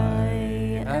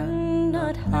cry and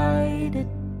not hide it.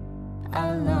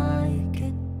 I like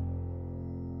it.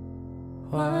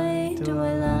 Why do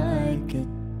I like it?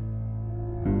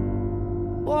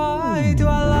 Why do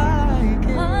I like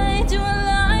it? Why do I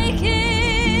like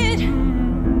it?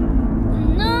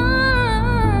 No,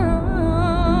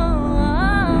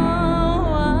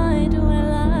 why do I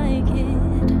like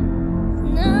it?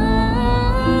 No,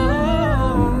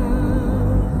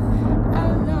 I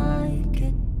like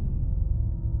it.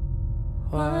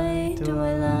 Why do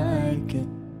I like it?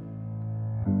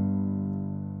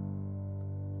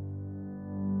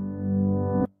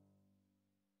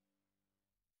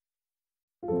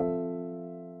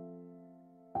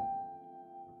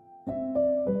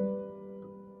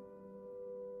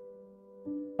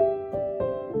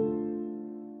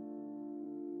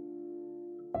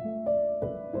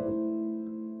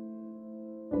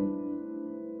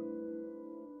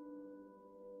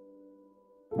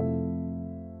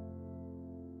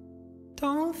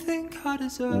 Don't think I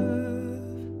deserve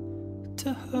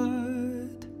to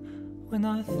hurt when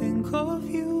I think of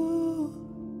you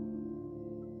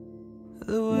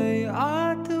the way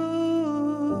I do.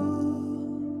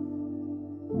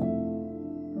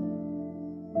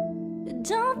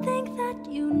 Don't think that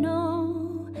you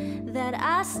know that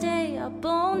I stay up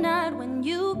all night when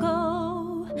you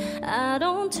go. I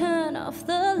don't turn off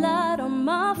the light on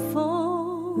my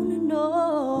phone,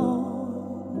 no.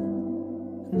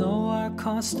 No, I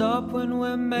can't stop when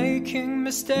we're making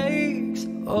mistakes.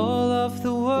 All of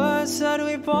the words that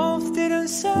we both didn't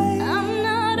say. I'm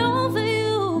not over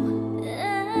you,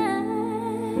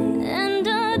 and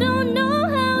I don't know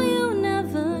how you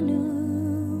never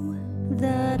knew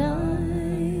that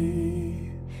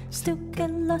I still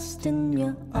get lost in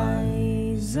your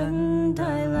eyes, and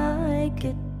I like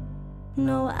it.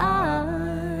 No,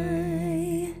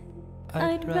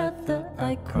 I'd rather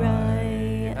I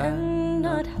cry and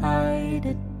not hide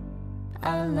it.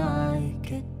 I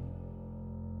like it.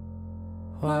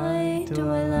 Why do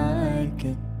I like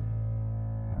it?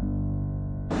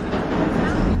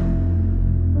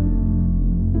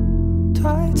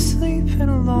 Tired sleeping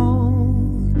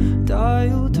alone,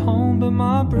 dialed home, but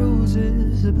my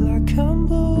bruises are black and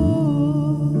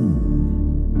blue,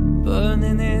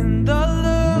 burning in the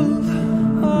loop.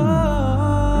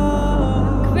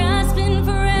 Grasping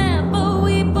for air, but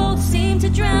we both seem to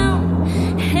drown.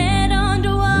 Head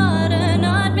underwater,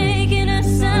 not making a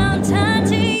sound. Tied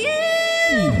to you.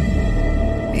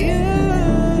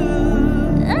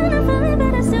 And I'm feeling,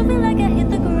 but I still feel like I hit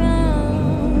the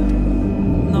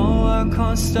ground. No, I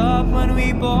can't stop when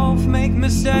we both make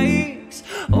mistakes.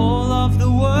 All of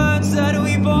the words that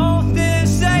we both didn't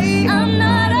say. I'm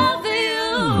not over you,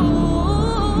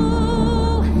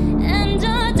 and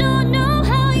I don't know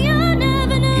how you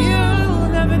never knew. You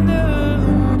never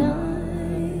knew. But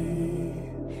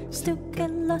I still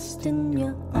get lost in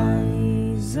your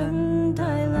eyes, and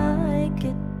I like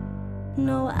it.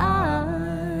 No,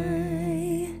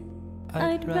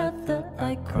 I'd rather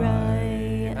I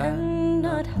cry and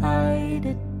not hide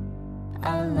it.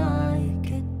 I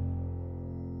like it.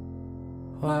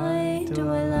 Why do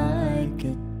I like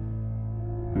it?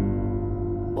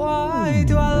 Why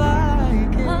do I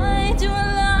like it? Why do I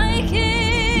like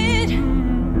it?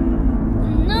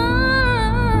 No,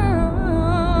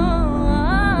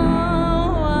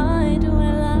 why do I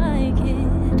like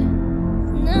it?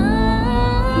 No,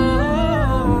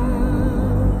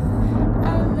 I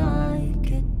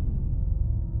like it.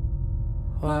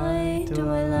 Why do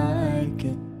I like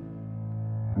it?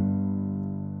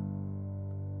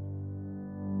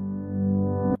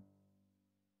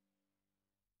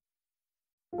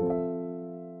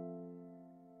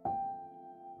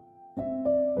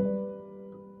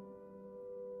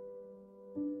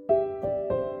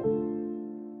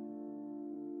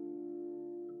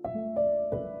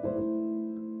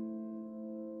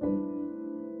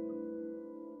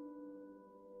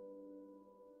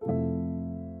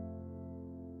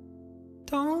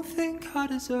 Don't think I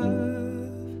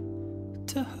deserve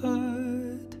to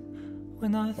hurt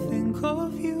when I think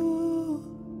of you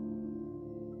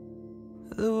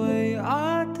the way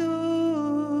I do.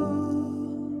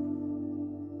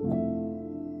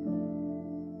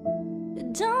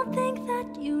 Don't think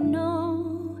that you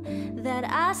know that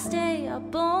I stay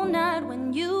up all night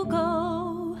when you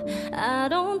go. I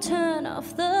don't turn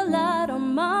off the light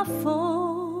on my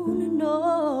phone,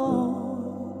 no.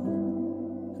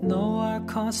 No, I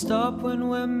can't stop when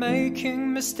we're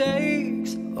making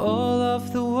mistakes. All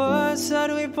of the words that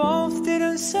we both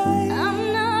didn't say.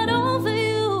 I'm not over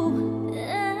you,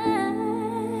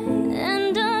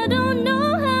 and I don't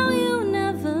know how you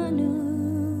never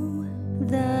knew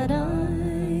that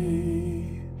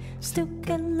I still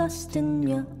get lost in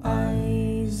your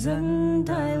eyes, and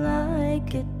I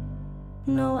like it.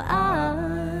 No,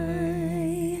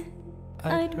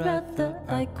 I'd rather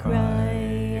I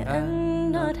cry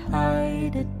and not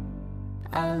hide it.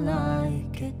 I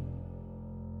like it.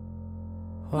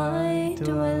 Why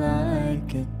do I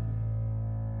like it?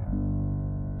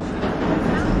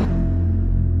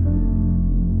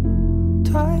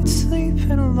 Tired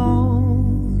sleeping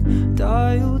alone,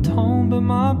 dialed home, but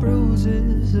my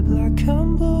bruises are black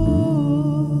and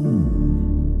blue,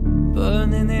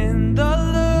 burning in the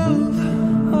loop.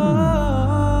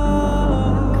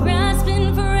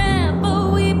 Grasping for air,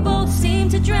 but we both seem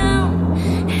to drown.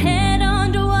 Head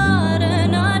underwater,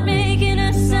 not making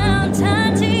a sound.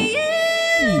 Tied to you.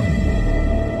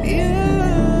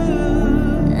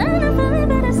 And I'm feeling,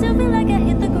 but I still feel like I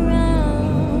hit the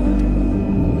ground.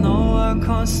 No, I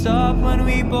can't stop when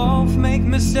we both make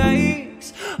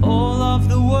mistakes. All of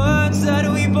the words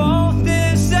that we both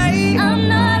didn't say. I'm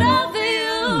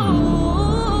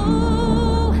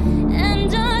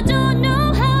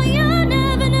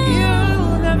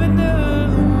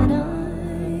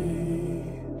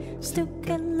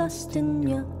get lost in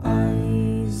your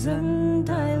eyes, and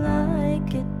I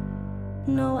like it.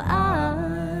 No,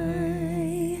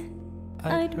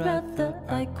 I'd rather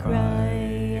I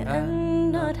cry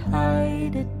and not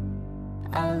hide it.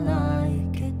 I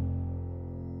like it.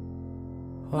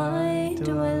 Why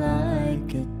do I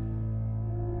like it?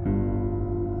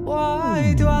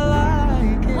 Why do I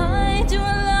like it? Why do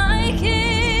I like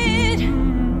it?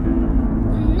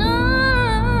 No,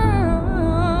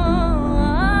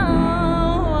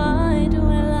 why do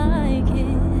I like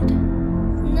it?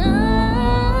 No,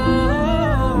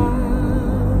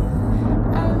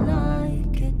 I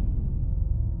like it.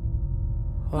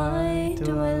 Why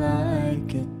do I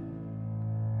like it?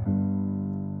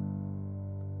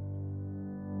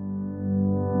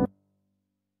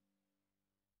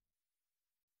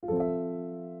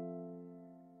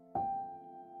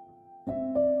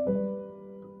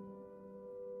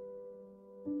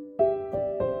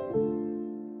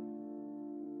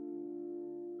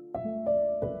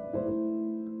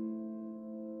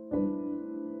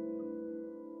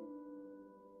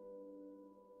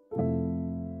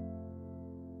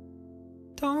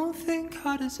 Don't think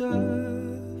I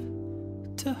deserve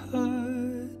to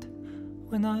hurt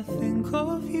when I think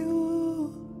of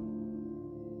you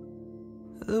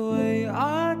the way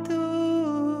I do.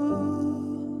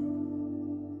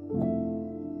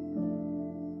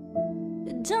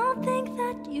 Don't think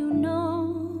that you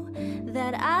know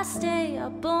that I stay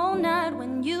up all night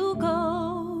when you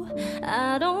go.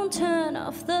 I don't turn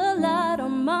off the light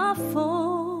on my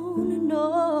phone,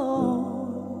 no.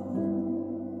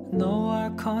 No, I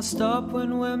can't stop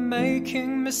when we're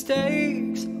making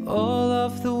mistakes. All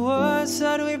of the words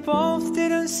that we both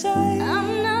didn't say.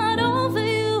 I'm not over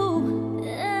you,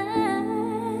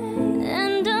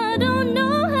 and I don't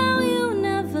know how you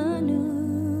never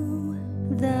knew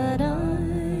that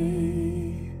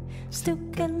I still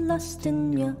get lost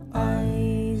in your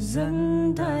eyes,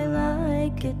 and I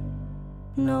like it.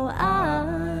 No,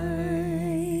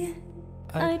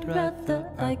 I'd rather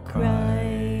I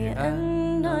cry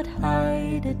and not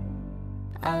hide it.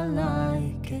 I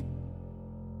like it.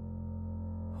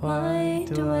 Why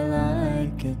do I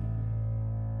like it?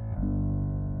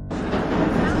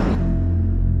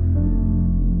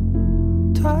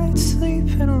 Tired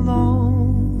sleeping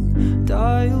alone,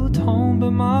 dialed home,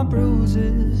 but my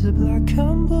bruises are black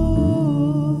and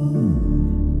blue,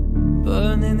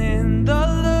 burning in the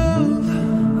loop.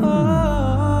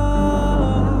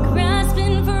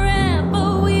 Grasping for air,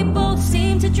 but we both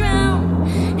seem to drown.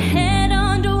 Head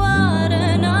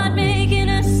underwater, not making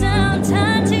a sound.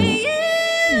 Tied to you.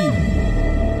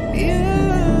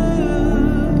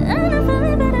 And I'm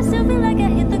feeling but I still feel like I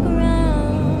hit the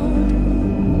ground.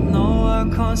 No, I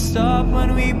can't stop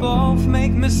when we both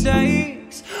make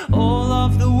mistakes. All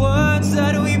of the words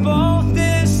that we both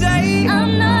didn't say.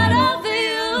 I'm not over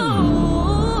you,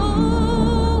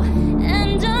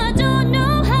 and I don't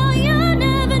know how you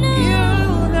never knew. You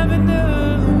never knew.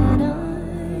 But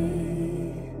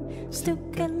I still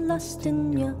get lost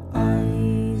in your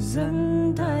eyes,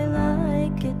 and I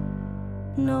like it.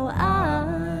 No,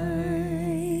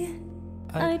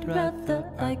 I'd rather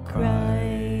I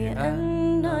cry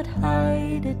and not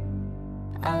hide it.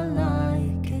 I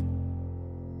like it.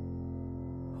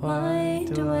 Why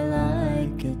do I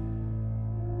like it?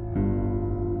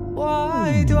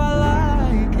 Why do I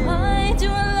like it? Why do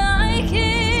I like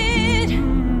it?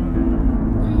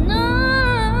 No,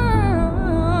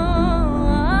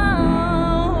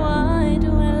 why do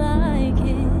I like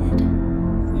it?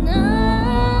 No,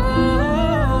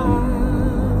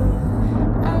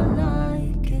 I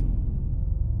like it.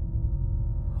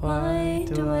 Why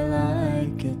do I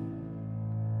like it?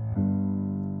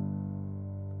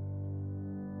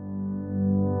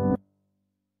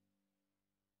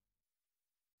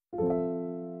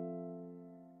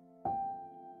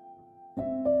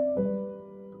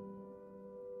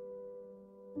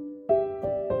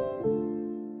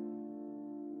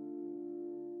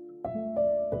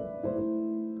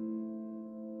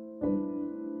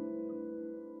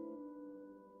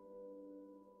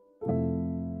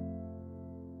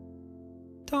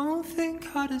 Don't think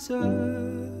I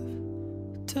deserve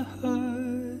to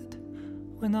hurt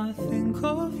when I think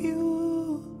of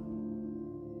you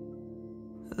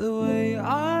the way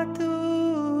I do.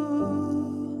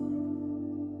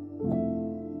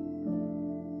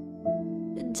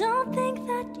 Don't think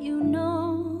that you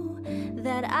know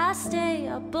that I stay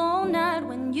up all night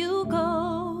when you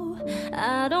go.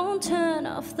 I don't turn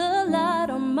off the light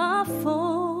on my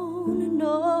phone,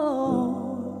 no.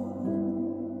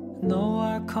 No,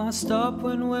 I can't stop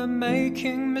when we're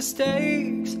making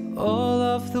mistakes. All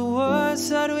of the words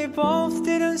that we both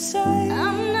didn't say.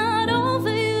 I'm not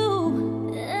over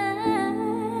you,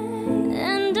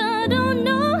 and I don't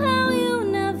know how you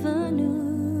never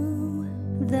knew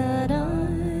that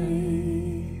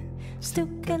I still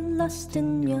get lost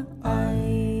in your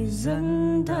eyes,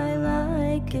 and I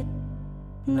like it.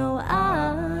 No,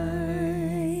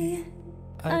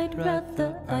 I'd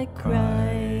rather I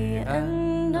cry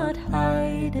and not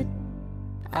hide it.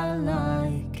 I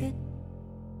like it.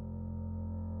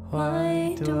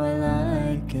 Why do I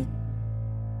like it?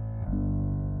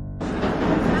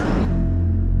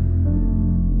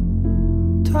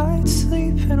 Tired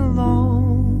sleeping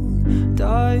alone,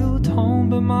 dialed home,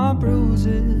 but my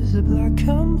bruises are black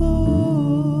and blue.